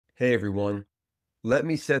Hey everyone, let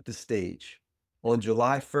me set the stage. On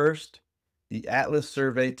July 1st, the Atlas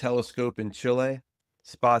Survey telescope in Chile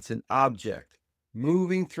spots an object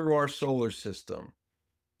moving through our solar system.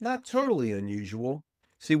 Not totally unusual.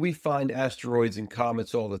 See, we find asteroids and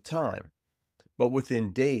comets all the time, but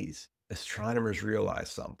within days, astronomers realized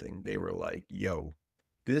something. They were like, yo,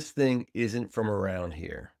 this thing isn't from around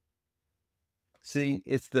here. See,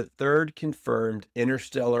 it's the third confirmed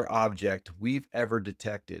interstellar object we've ever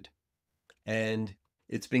detected, and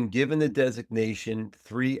it's been given the designation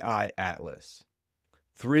 3I Atlas.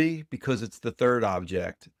 3 because it's the third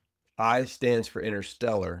object, I stands for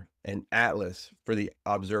interstellar, and Atlas for the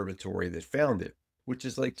observatory that found it, which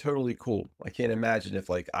is like totally cool. I can't imagine if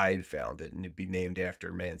like I had found it and it'd be named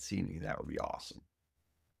after Mancini. That would be awesome.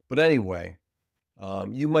 But anyway,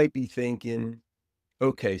 you might be thinking,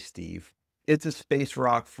 okay, Steve, it's a space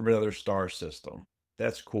rock from another star system.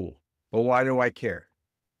 That's cool. But why do I care?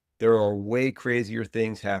 There are way crazier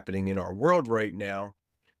things happening in our world right now,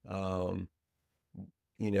 um,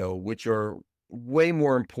 which are way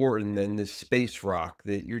more important than this space rock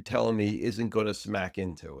that you're telling me isn't going to smack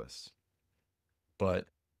into us. But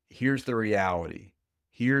here's the reality.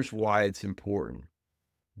 Here's why it's important.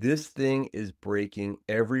 This thing is breaking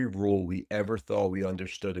every rule we ever thought we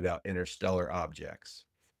understood about interstellar objects.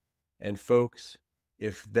 And folks,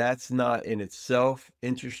 if that's not in itself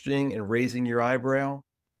interesting and raising your eyebrow,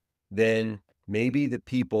 then maybe the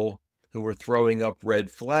people who were throwing up red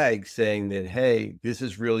flags saying that, hey, this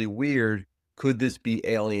is really weird, could this be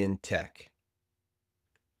alien tech?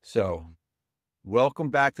 So, welcome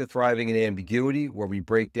back to Thriving in Ambiguity, where we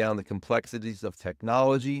break down the complexities of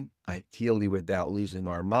technology, ideally without losing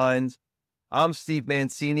our minds. I'm Steve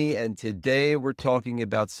Mancini, and today we're talking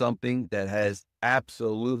about something that has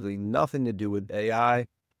absolutely nothing to do with AI,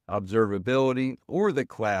 observability, or the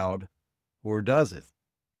cloud, or does it?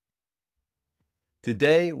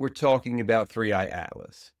 Today, we're talking about 3I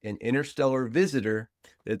Atlas, an interstellar visitor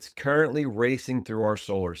that's currently racing through our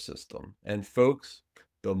solar system. And folks,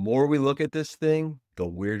 the more we look at this thing, the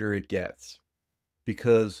weirder it gets.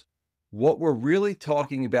 Because what we're really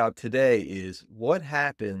talking about today is what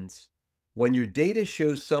happens when your data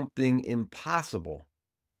shows something impossible,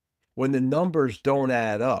 when the numbers don't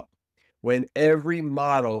add up, when every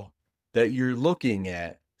model that you're looking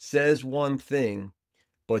at says one thing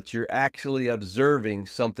but you're actually observing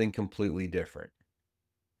something completely different.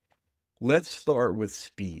 Let's start with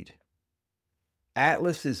speed.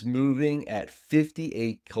 Atlas is moving at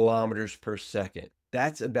 58 kilometers per second.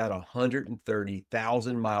 That's about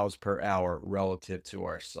 130,000 miles per hour relative to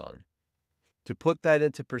our sun. To put that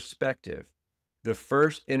into perspective, the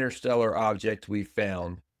first interstellar object we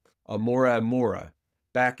found, Amora,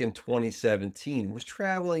 back in 2017, was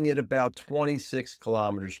traveling at about 26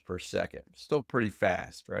 kilometers per second. Still pretty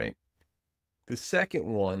fast, right? The second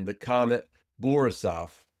one, the comet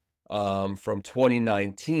Borisov, from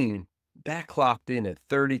 2019, that clocked in at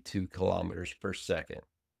 32 kilometers per second.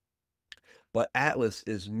 But Atlas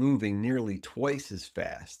is moving nearly twice as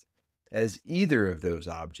fast as either of those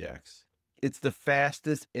objects. It's the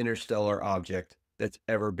fastest interstellar object that's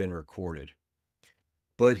ever been recorded.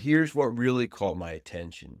 But here's what really caught my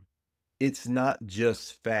attention. It's not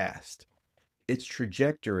just fast. Its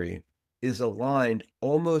trajectory is aligned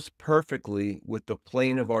almost perfectly with the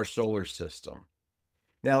plane of our solar system.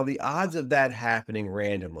 Now, the odds of that happening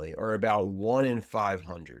randomly are about 1 in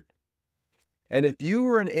 500. And if you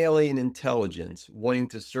were an alien intelligence wanting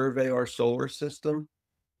to survey our solar system,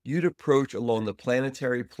 you'd approach along the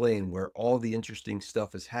planetary plane where all the interesting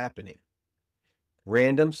stuff is happening.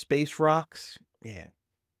 Random space rocks? Yeah,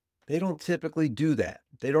 they don't typically do that.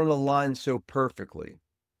 They don't align so perfectly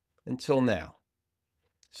until now.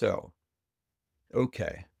 So,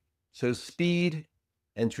 okay. So speed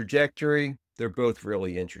and trajectory, they're both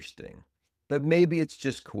really interesting. But maybe it's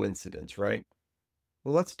just coincidence, right?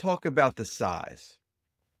 Well, let's talk about the size.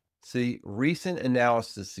 See, recent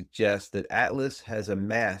analysis suggests that Atlas has a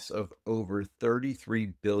mass of over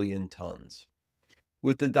 33 billion tons,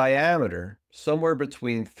 with the diameter somewhere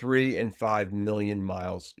between 3 and 5 million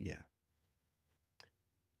miles. Yeah.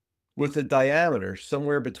 With a diameter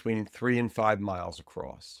somewhere between 3 and 5 miles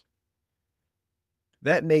across.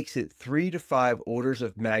 That makes it 3 to 5 orders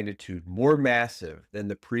of magnitude more massive than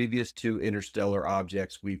the previous two interstellar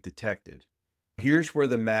objects we've detected. Here's where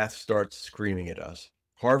the math starts screaming at us.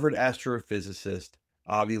 Harvard astrophysicist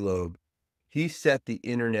Avi Loeb, he set the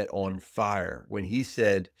internet on fire when he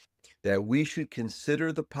said that we should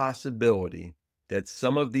consider the possibility that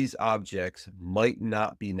some of these objects might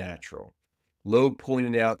not be natural. Loeb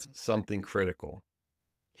pointed out something critical.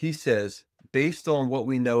 He says based on what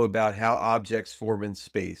we know about how objects form in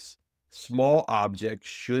space, small objects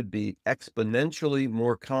should be exponentially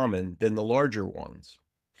more common than the larger ones.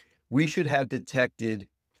 We should have detected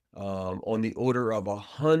on the order of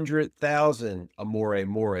 100,000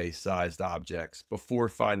 Amore sized objects before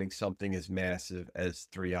finding something as massive as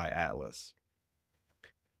 3I Atlas.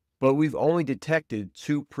 But we've only detected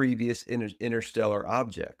two previous interstellar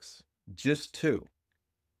objects, just two.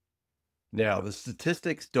 Now, the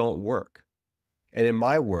statistics don't work. And in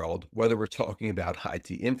my world, whether we're talking about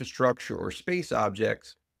IT infrastructure or space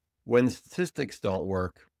objects, when the statistics don't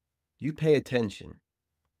work, you pay attention.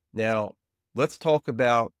 Now, let's talk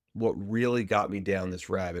about what really got me down this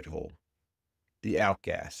rabbit hole, the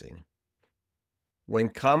outgassing. When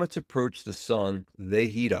comets approach the sun, they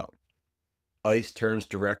heat up. Ice turns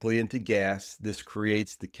directly into gas. This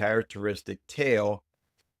creates the characteristic tail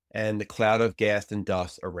and the cloud of gas and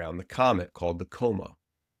dust around the comet called the coma.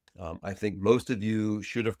 I think most of you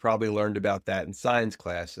should have probably learned about that in science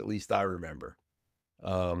class, at least I remember.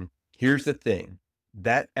 Here's the thing,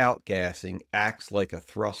 that outgassing acts like a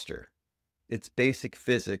thruster. It's basic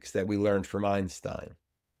physics that we learned from Einstein.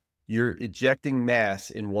 You're ejecting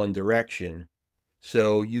mass in one direction,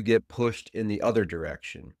 so you get pushed in the other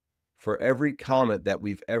direction. For every comet that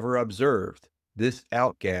we've ever observed, this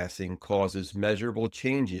outgassing causes measurable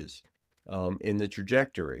changes in the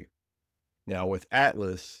trajectory. Now with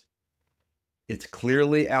Atlas, it's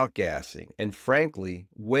clearly outgassing, and frankly,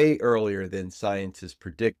 way earlier than scientists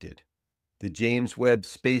predicted. The James Webb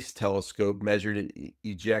Space Telescope measured it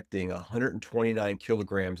ejecting 129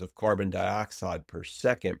 kilograms of carbon dioxide per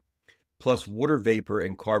second, plus water vapor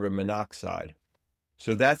and carbon monoxide.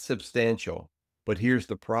 So that's substantial, but here's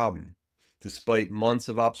the problem. Despite months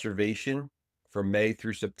of observation, from May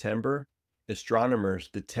through September, astronomers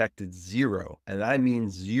detected zero, and I mean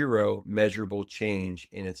zero measurable change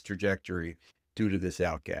in its trajectory due to this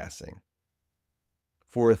outgassing.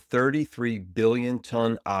 For a 33 billion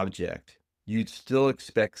ton object, you'd still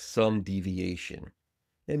expect some deviation.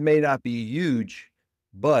 It may not be huge,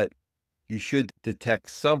 but you should detect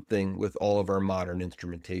something with all of our modern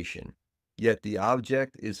instrumentation. Yet the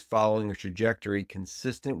object is following a trajectory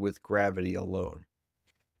consistent with gravity alone,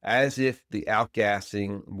 as if the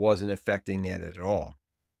outgassing wasn't affecting it at all.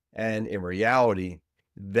 And in reality,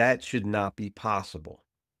 that should not be possible.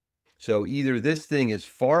 So either this thing is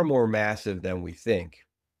far more massive than we think,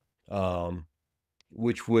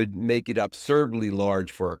 which would make it absurdly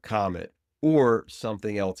large for a comet, or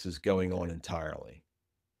something else is going on entirely.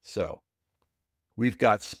 So we've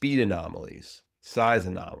got speed anomalies, size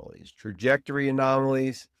anomalies, trajectory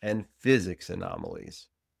anomalies, and physics anomalies.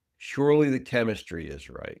 Surely the chemistry is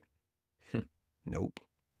right. Nope,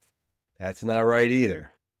 that's not right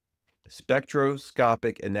either.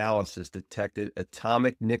 Spectroscopic analysis detected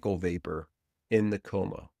atomic nickel vapor in the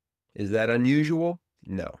coma. Is that unusual?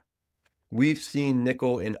 No. We've seen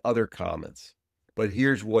nickel in other comets, but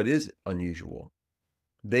here's what is unusual.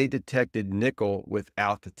 They detected nickel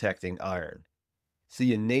without detecting iron.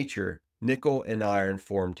 See, in nature, nickel and iron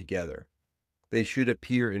form together. They should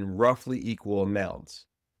appear in roughly equal amounts.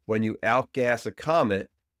 When you outgas a comet,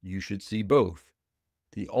 you should see both.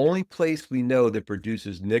 The only place we know that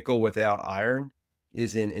produces nickel without iron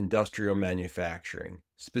is in industrial manufacturing,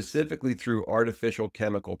 specifically through artificial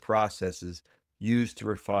chemical processes used to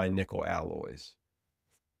refine nickel alloys.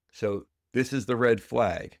 So this is the red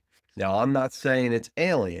flag. Now, I'm not saying it's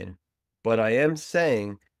alien, but I am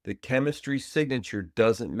saying the chemistry signature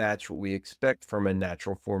doesn't match what we expect from a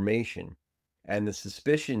natural formation. And the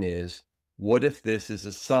suspicion is, what if this is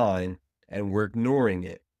a sign and we're ignoring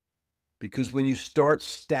it? Because when you start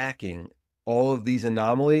stacking all of these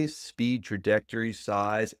anomalies, speed, trajectory,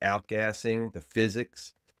 size, outgassing, the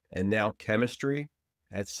physics, and now chemistry,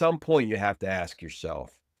 at some point you have to ask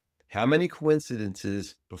yourself, how many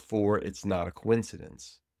coincidences before it's not a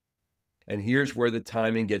coincidence? And here's where the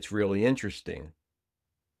timing gets really interesting.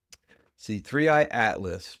 See, 3I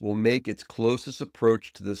Atlas will make its closest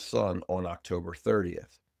approach to the sun on October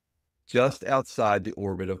 30th, just outside the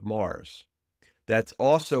orbit of Mars. That's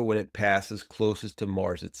also when it passes closest to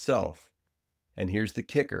Mars itself. And here's the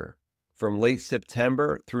kicker. From late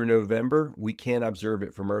September through November, we can't observe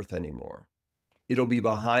it from Earth anymore. It'll be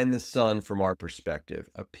behind the sun from our perspective,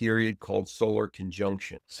 a period called solar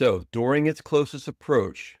conjunction. So during its closest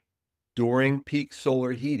approach, during peak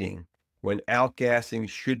solar heating, when outgassing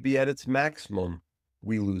should be at its maximum,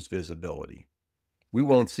 we lose visibility. We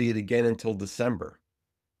won't see it again until December.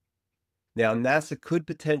 Now, NASA could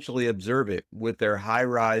potentially observe it with their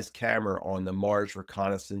high-rise camera on the Mars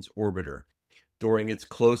Reconnaissance Orbiter during its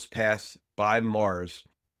close pass by Mars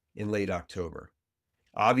in late October.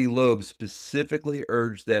 Avi Loeb specifically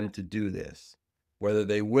urged them to do this. Whether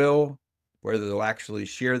they will, whether they'll actually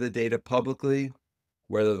share the data publicly,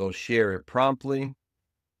 whether they'll share it promptly,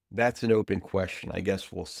 that's an open question. I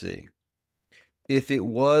guess we'll see. If it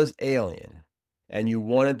was alien and you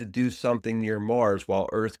wanted to do something near Mars while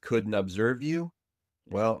Earth couldn't observe you,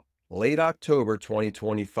 well, late October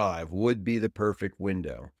 2025 would be the perfect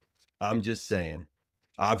window. I'm just saying.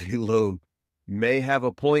 Avi Loeb may have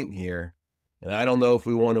a point here, and I don't know if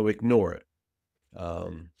we want to ignore it.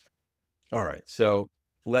 All right, so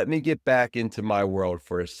let me get back into my world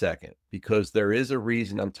for a second, because there is a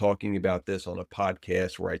reason I'm talking about this on a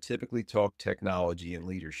podcast where I typically talk technology and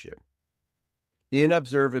leadership. In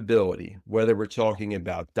observability, whether we're talking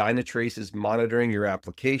about Dynatraces monitoring your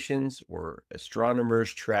applications or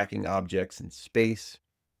astronomers tracking objects in space,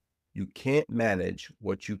 you can't manage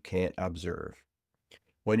what you can't observe.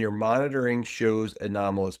 When your monitoring shows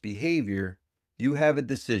anomalous behavior, you have a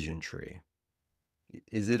decision tree.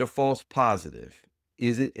 Is it a false positive?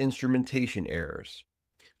 Is it instrumentation errors?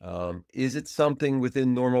 Is it something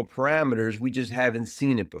within normal parameters we just haven't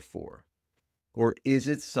seen it before? Or is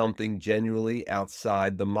it something genuinely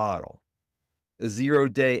outside the model? A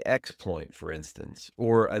zero-day exploit, for instance,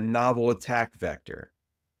 or a novel attack vector,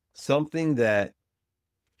 something that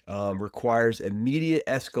requires immediate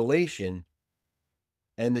escalation.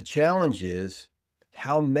 And the challenge is,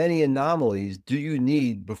 how many anomalies do you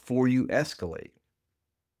need before you escalate?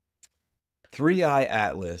 3i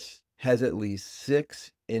Atlas has at least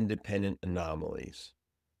 6 independent anomalies.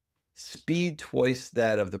 Speed twice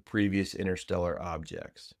that of the previous interstellar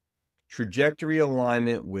objects. Trajectory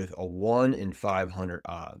alignment with a 1 in 500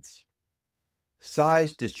 odds.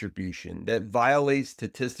 Size distribution that violates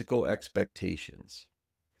statistical expectations.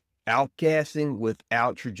 Outgassing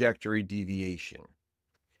without trajectory deviation.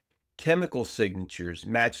 Chemical signatures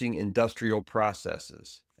matching industrial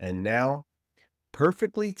processes. And now,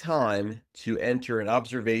 perfectly timed to enter an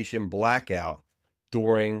observation blackout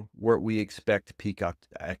during what we expect peak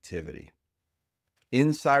activity. In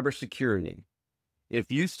cybersecurity,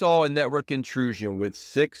 if you saw a network intrusion with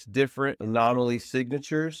 6 different anomaly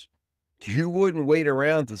signatures, you wouldn't wait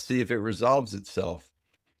around to see if it resolves itself.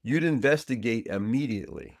 You'd investigate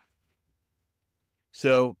immediately.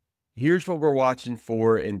 So here's what we're watching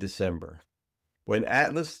for in December. When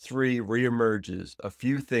Atlas 3 reemerges, a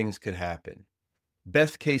few things could happen.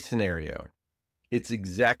 Best case scenario, it's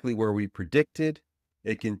exactly where we predicted.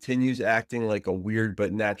 It continues acting like a weird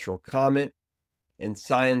but natural comet, and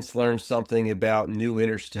science learns something about new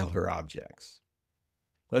interstellar objects.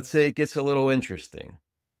 Let's say it gets a little interesting.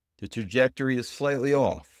 The trajectory is slightly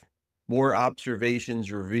off. More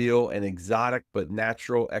observations reveal an exotic but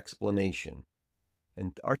natural explanation.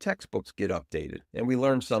 And our textbooks get updated, and we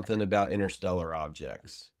learn something about interstellar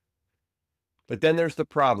objects. But then there's the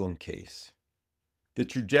problem case. The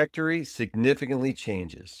trajectory significantly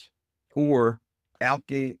changes, or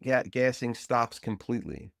outgassing stops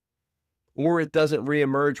completely, or it doesn't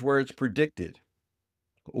reemerge where it's predicted,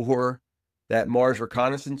 or that Mars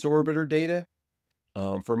Reconnaissance Orbiter data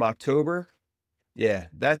from October, yeah,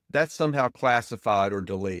 that's somehow classified or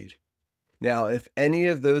delayed. Now, if any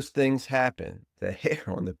of those things happen, the hair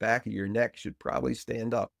on the back of your neck should probably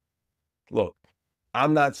stand up. Look,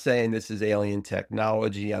 I'm not saying this is alien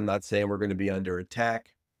technology. I'm not saying we're going to be under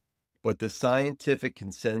attack, but the scientific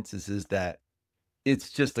consensus is that it's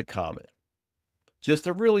just a comet, just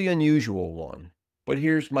a really unusual one. But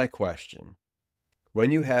here's my question.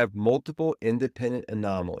 When you have multiple independent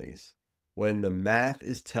anomalies, when the math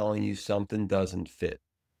is telling you something doesn't fit,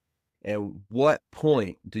 at what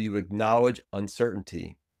point do you acknowledge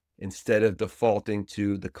uncertainty instead of defaulting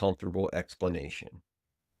to the comfortable explanation?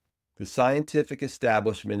 The scientific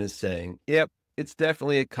establishment is saying, yep, it's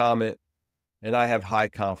definitely a comet, and I have high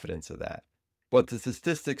confidence of that. But the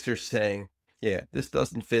statistics are saying, yeah, this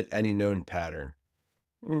doesn't fit any known pattern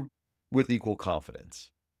with equal confidence.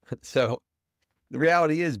 So the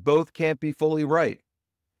reality is both can't be fully right.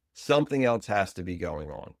 Something else has to be going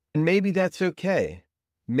on. And maybe that's okay.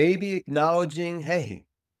 Maybe acknowledging, hey,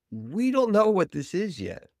 we don't know what this is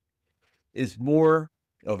yet, is more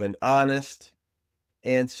of an honest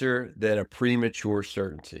answer than a premature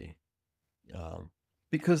certainty.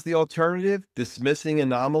 Because the alternative, dismissing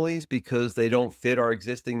anomalies because they don't fit our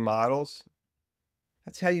existing models,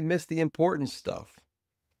 that's how you miss the important stuff.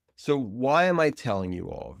 So why am I telling you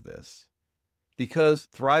all of this? Because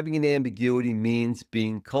thriving in ambiguity means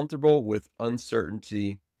being comfortable with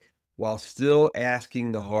uncertainty while still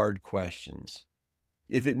asking the hard questions.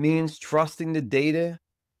 If it means trusting the data,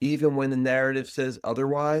 even when the narrative says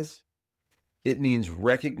otherwise, it means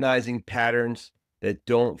recognizing patterns that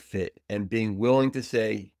don't fit and being willing to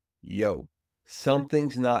say, yo,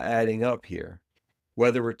 something's not adding up here.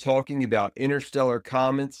 Whether we're talking about interstellar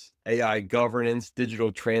comets, AI governance,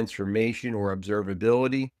 digital transformation, or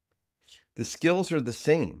observability, the skills are the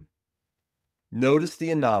same. Notice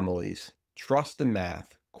the anomalies, trust the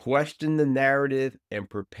math, question the narrative, and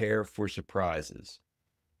prepare for surprises.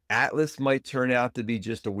 Atlas might turn out to be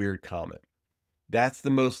just a weird comet. That's the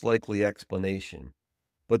most likely explanation.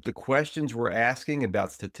 But the questions we're asking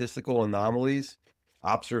about statistical anomalies,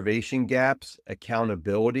 observation gaps,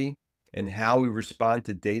 accountability, and how we respond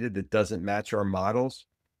to data that doesn't match our models,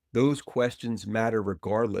 those questions matter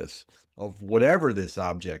regardless of whatever this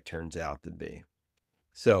object turns out to be.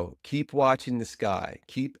 So keep watching the sky,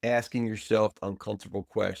 keep asking yourself uncomfortable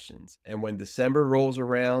questions. And when December rolls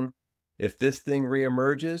around, if this thing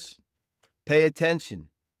reemerges, pay attention.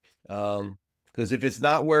 Because if it's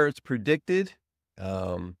not where it's predicted,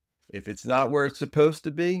 if it's not where it's supposed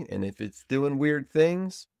to be, and if it's doing weird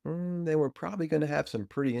things, then we're probably going to have some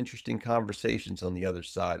pretty interesting conversations on the other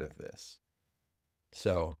side of this.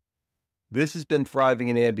 So this has been Thriving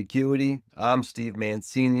in Ambiguity. I'm Steve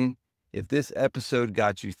Mancini. If this episode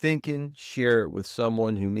got you thinking, share it with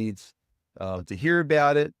someone who needs to hear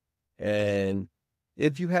about it. And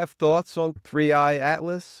if you have thoughts on 3i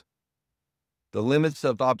Atlas, the limits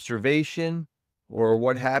of observation, or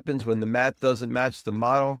what happens when the math doesn't match the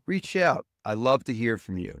model, reach out. I'd love to hear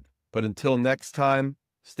from you. But until next time,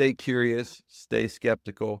 stay curious, stay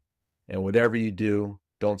skeptical, and whatever you do,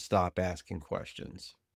 don't stop asking questions.